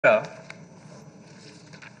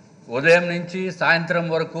ఉదయం నుంచి సాయంత్రం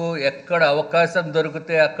వరకు ఎక్కడ అవకాశం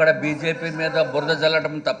దొరికితే అక్కడ బీజేపీ మీద బురద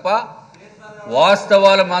జల్లడం తప్ప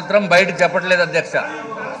వాస్తవాలు మాత్రం బయట చెప్పట్లేదు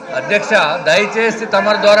అధ్యక్ష దయచేసి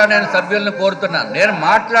తమరి ద్వారా నేను సభ్యులను కోరుతున్నాను. నేను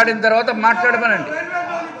మాట్లాడిన తర్వాత మాట్లాడమనండి.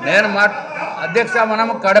 అధ్యక్ష మనం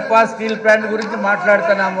కడప స్టీల్ ప్లాంట్ గురించి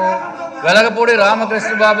మాట్లాడుతున్నాము. వెలగపూడి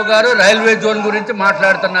రామకృష్ణ బాబు గారు రైల్వే జోన్ గురించి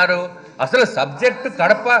మాట్లాడుతున్నారు. అసలు సబ్జెక్టు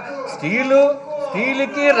కడప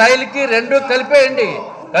స్టీల్కి రైలుకి రెండు కలిపేయండి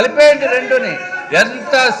రెండుని.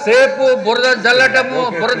 ఎంతసేపు బురద జల్లటము,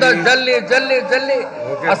 బురద జల్లి జల్లి జల్లి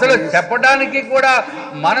అసలు చెప్పడానికి కూడా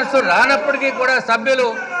మనసు రానప్పటికీ కూడా సభ్యులు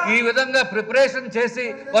ఈ విధంగా ప్రిపరేషన్ చేసి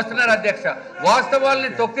వస్తున్నారు అధ్యక్ష. వాస్తవాల్ని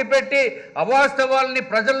తొక్కిపెట్టి అవాస్తవాల్ని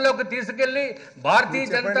ప్రజల్లోకి తీసుకెళ్లి భారతీయ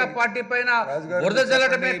జనతా పార్టీ పైన బురద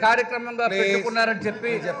జల్లటమే కార్యక్రమంగా పెట్టుకున్నారని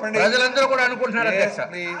చెప్పి ప్రజలందరూ కూడా అనుకుంటున్నారు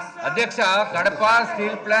అధ్యక్ష. కడప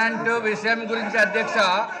స్టీల్ ప్లాంట్ విషయం గురించి అధ్యక్ష,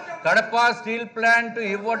 కడప స్టీల్ ప్లాంట్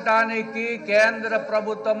ఇవ్వటానికి కేంద్ర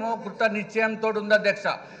ప్రభుత్వము కృత నిశ్చయంతో ఉంది అధ్యక్ష.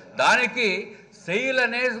 దానికి సెయిల్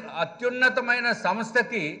అనే అత్యున్నతమైన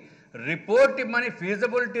సంస్థకి రిపోర్ట్ ఇమ్మని,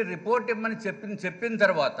 ఫీజబిలిటీ రిపోర్ట్ ఇమ్మని చెప్పిన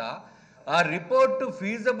తర్వాత ఆ రిపోర్టు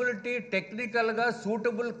ఫీజబిలిటీ టెక్నికల్గా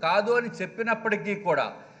సూటబుల్ కాదు అని చెప్పినప్పటికీ కూడా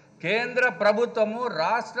కేంద్ర ప్రభుత్వము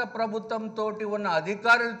రాష్ట్ర ప్రభుత్వంతో ఉన్న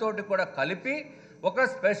అధికారులతోటి కూడా కలిపి ఒక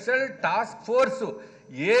స్పెషల్ టాస్క్ ఫోర్సు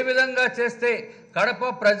ఏ విధంగా చేస్తే కడప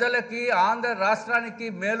ప్రజలకి ఆంధ్ర రాష్ట్రానికి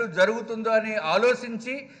మేలు జరుగుతుందో అని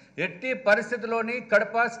ఆలోచించి ఎట్టి పరిస్థితిలోని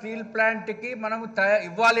కడప స్టీల్ ప్లాంట్కి మనము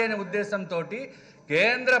ఇవ్వాలి అనే ఉద్దేశంతో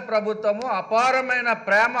కేంద్ర ప్రభుత్వము అపారమైన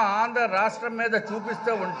ప్రేమ ఆంధ్ర రాష్ట్రం మీద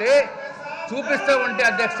చూపిస్తూ ఉంటే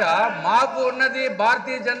అధ్యక్ష, మాకు ఉన్నది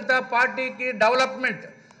భారతీయ జనతా పార్టీకి డెవలప్మెంట్,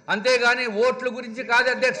 అంతేగాని ఓట్ల గురించి కాదు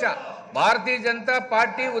అధ్యక్ష. భారతీయ జనతా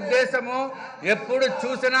పార్టీ ఉద్దేశము ఎప్పుడు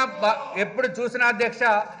చూసినా అధ్యక్ష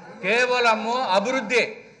కేవలము అభివృద్ధి.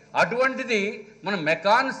 అటువంటిది మనం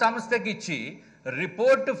మెకాన్ సంస్థకి ఇచ్చి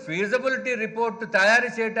రిపోర్టు, ఫీజబిలిటీ రిపోర్టు తయారు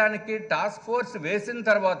చేయడానికి టాస్క్ ఫోర్స్ వేసిన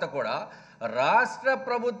తర్వాత కూడా రాష్ట్ర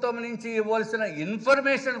ప్రభుత్వం నుంచి ఇవ్వాల్సిన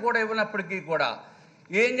ఇన్ఫర్మేషన్ కూడా ఇవ్వనప్పటికీ కూడా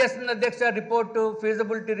ఏం చేస్తుంది అధ్యక్ష, రిపోర్టు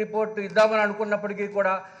ఫీజబిలిటీ రిపోర్టు ఇద్దామని అనుకున్నప్పటికీ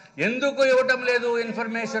కూడా ఎందుకు ఇవ్వటం లేదు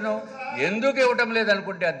ఇన్ఫర్మేషను, ఎందుకు ఇవ్వటం లేదు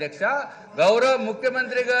అనుకుంటే అధ్యక్ష, గౌరవ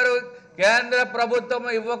ముఖ్యమంత్రి గారు కేంద్ర ప్రభుత్వం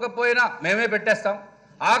ఇవ్వకపోయినా మేమే పెట్టేస్తాం.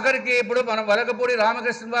 ఆఖరికి ఇప్పుడు మనం వెలగపూడి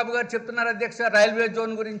రామకృష్ణ బాబు గారు చెప్తున్నారు అధ్యక్ష రైల్వే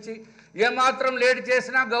జోన్ గురించి. ఏమాత్రం లేట్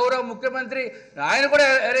చేసినా గౌరవ ముఖ్యమంత్రి ఆయన కూడా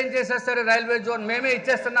అరేంజ్ చేసేస్తారు రైల్వే జోన్, మేమే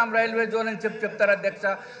ఇచ్చేస్తున్నాం రైల్వే జోన్ అని చెప్తారు అధ్యక్ష.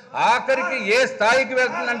 ఆఖరికి ఏ స్థాయికి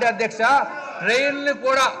వెళ్తుందంటే అధ్యక్ష,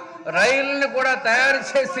 రైళ్ళని కూడా తయారు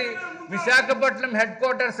చేసి విశాఖపట్నం హెడ్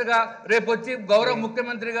క్వార్టర్స్గా రేపు వచ్చి గౌరవ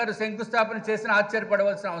ముఖ్యమంత్రి గారు శంకుస్థాపన చేసిన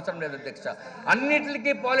ఆశ్చర్యపడవలసిన అవసరం లేదు అధ్యక్ష.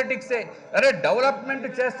 అన్నిటికీ పాలిటిక్సే. డెవలప్మెంట్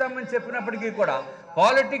చేస్తామని చెప్పినప్పటికీ కూడా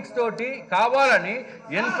పాలిటిక్స్ తోటి కావాలని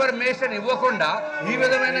ఇన్ఫర్మేషన్ ఇవ్వకుండా ఈ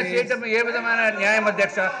విధమైన చేయటం ఏ విధమైన న్యాయం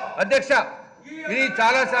అధ్యక్ష. ఇది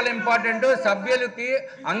చాలా ఇంపార్టెంట్. సభ్యులకి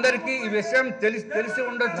అందరికీ ఈ విషయం తెలిసి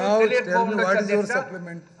ఉండొచ్చు, తెలియకపోవచ్చు.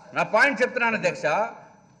 నా పాయింట్ చెప్తున్నాను అధ్యక్ష.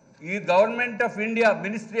 ఈ government of India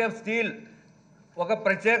ministry of steel ఒక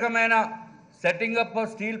ప్రత్యేకమైన setting up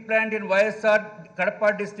of steel plant in YSR Kadapa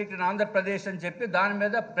district in Andhra Pradesh అని చెప్పి దాని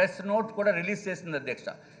మీద ప్రెస్ నోట్ కూడా రిలీజ్ చేసింది అధ్యక్ష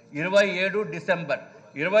 27 డిసెంబర్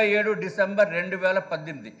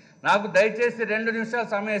 2018. నాకు దయచేసి 2 నిమిషాలు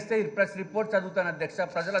సమయం ఇస్తే ఈ ప్రెస్ రిపోర్ట్ చదువుతాను అధ్యక్ష,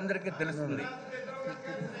 ప్రజలందరికీ తెలుస్తుంది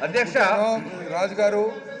అధ్యక్ష. రాజు గారు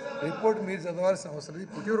రిపోర్ట్ మీరు చదవాల్సిన అవసరం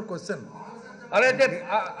లేదు. Put your question. అలాగే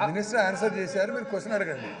మినిస్టర్ ఆన్సర్ చేశారు, మీరు క్వశ్చన్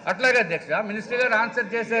అడగండి. అట్లాగే అధ్యక్ష, మినిస్టర్ గారు ఆన్సర్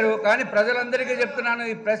చేశారు, కానీ ప్రజలందరికీ చెప్తున్నాను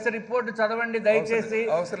ఈ ప్రెస్ రిపోర్ట్ చదవండి దయచేసి.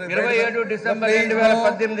 27 డిసెంబర్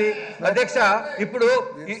 2018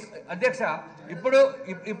 అధ్యక్ష.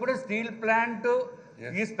 ఇప్పుడు స్టీల్ ప్లాంట్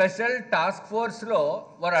ఈ స్పెషల్ టాస్క్ ఫోర్స్ లో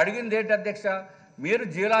వారు అడిగింది ఏంటి అధ్యక్ష, మీరు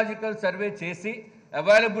జియోలాజికల్ సర్వే చేసి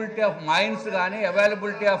అవైలబిలిటీ ఆఫ్ మైన్స్ కానీ,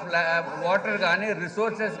 అవైలబిలిటీ ఆఫ్ వాటర్ కానీ,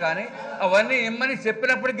 రిసోర్సెస్ కానీ అవన్నీ ఇమ్మని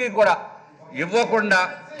చెప్పినప్పటికీ కూడా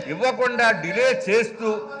ఇవ్వకుండా డిలే చేస్తూ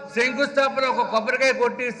శంకుస్థాపన ఒక కొబ్బరికాయ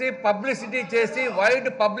కొట్టేసి పబ్లిసిటీ చేసి, వైడ్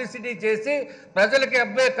పబ్లిసిటీ చేసి ప్రజలకి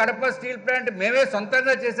అబ్బాయి కడప స్టీల్ ప్లాంట్ మేమే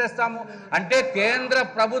సొంతంగా చేసేస్తాము అంటే కేంద్ర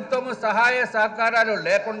ప్రభుత్వము సహాయ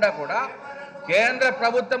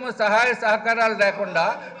సహకారాలు లేకుండా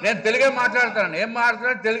నేను తెలుగే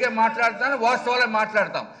మాట్లాడతాను, వాస్తవాలే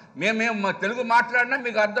మాట్లాడతాం. మేము తెలుగు మాట్లాడినా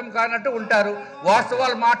మీకు అర్థం కానట్టు ఉంటారు,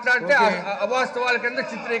 వాస్తవాలు మాట్లాడితే అవాస్తవాల కింద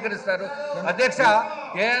చిత్రీకరిస్తారు అధ్యక్ష.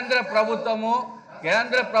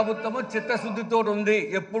 కేంద్ర ప్రభుత్వము చిత్తశుద్ధితో ఉంది.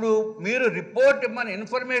 ఎప్పుడు మీరు రిపోర్ట్ ఇమ్మని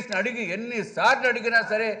ఇన్ఫర్మేషన్ అడిగి ఎన్నిసార్లు అడిగినా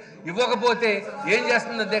సరే ఇవ్వకపోతే ఏం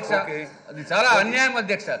చేస్తుంది అధ్యక్ష? అది చాలా అన్యాయం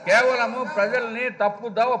అధ్యక్ష. కేవలము ప్రజల్ని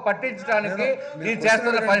తప్పుదోవ పట్టించడానికి ఈ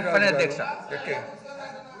చేస్తున్న పని అధ్యక్ష.